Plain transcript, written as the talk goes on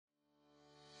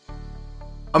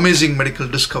Amazing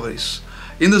medical discoveries.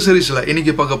 In this series,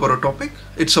 இன்னைக்கு பார்க்க போற topic,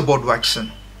 it's about vaccine.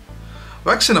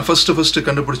 Vaccine first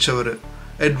கண்டுபிடிச்சவர்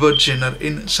Edward Jenner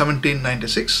in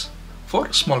 1796 for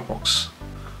smallpox.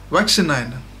 Vaccine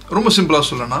என்ன? ரொம்ப சிம்பிளா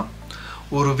சொல்லனா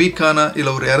ஒரு வீக்கான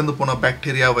இல்ல ஒரு இறந்து போன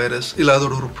பாக்டீரியா வைரஸ் இல்ல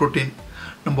அதோட ஒரு புரோட்டீன்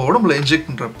நம்ம உடம்புல இன்ஜெக்ட்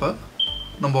பண்றப்ப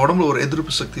நம்ம உடம்புல ஒரு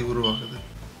எதிர்ப்பு சக்தி உருவாகுது.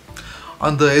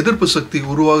 அந்த எதிர்ப்பு சக்தி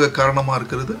உருவாக காரணமா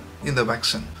இருக்குது இந்த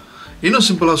வேக்சின். இன்னும்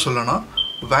சிம்பிளா சொல்லனா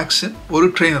வேக்சின்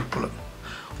ஒரு ட்ரெய்னர் போல.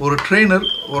 ஒரு ட்ரெய்னர்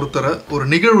ஒருத்தரை ஒரு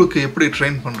நிகழ்வுக்கு எப்படி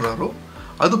ட்ரெயின் பண்றாரோ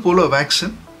அது போல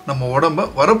வேக்சின் நம்ம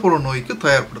உடம்ப வரப்போற நோய்க்கு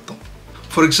தயார்படுத்தும்.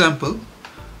 For example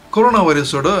corona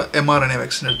வைரஸோட mRNA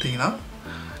vaccine எடுத்தீங்கன்னா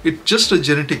it just a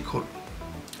genetic code.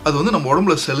 அது வந்து நம்ம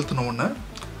உடம்புல செலுத்தின உடனே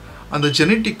அந்த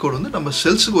genetic code வந்து நம்ம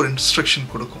செல்ஸுக்கு ஒரு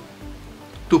இன்ஸ்ட்ரக்ஷன் கொடுக்கும்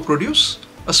to produce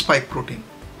a spike protein.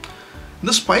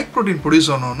 இந்த ஸ்பைக் ப்ரோட்டீன்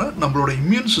ப்ரொடியூஸ் ஆனோன்னா நம்மளோட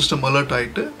இம்யூன் சிஸ்டம் அலர்ட்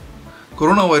ஆகிட்டு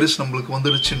கொரோனா வைரஸ் நம்மளுக்கு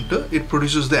வந்துடுச்சுன்ட்டு இட்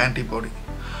ப்ரொடியூசஸ் த ஆன்டிபாடி.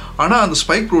 ஆனால் அந்த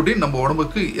ஸ்பைக் ப்ரோட்டீன் நம்ம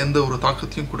உடம்புக்கு எந்த ஒரு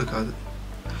தாக்கத்தையும் கொடுக்காது.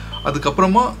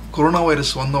 அதுக்கப்புறமா கொரோனா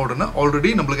வைரஸ் வந்த உடனே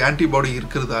ஆல்ரெடி நம்மளுக்கு ஆன்டிபாடி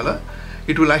இருக்கிறதால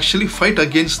it will actually fight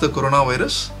against the corona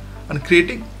virus and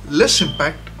creating less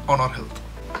impact on our health.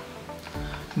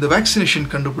 இந்த வேக்சினேஷன்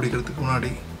கண்டுபிடிக்கிறதுக்கு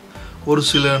முன்னாடி ஒரு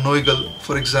சில நோய்கள்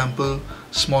ஃபார் எக்ஸாம்பிள்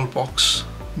ஸ்மால்பாக்ஸ்,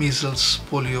 measles,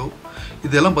 polio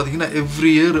இதெல்லாம் பார்த்தீங்கன்னா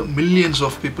every year millions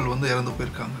of people வந்து இறந்து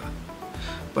போயிருக்காங்க.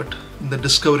 பட் இந்த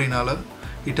டிஸ்கவரினால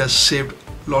it has saved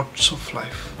lots of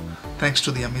life thanks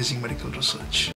to the amazing medical research.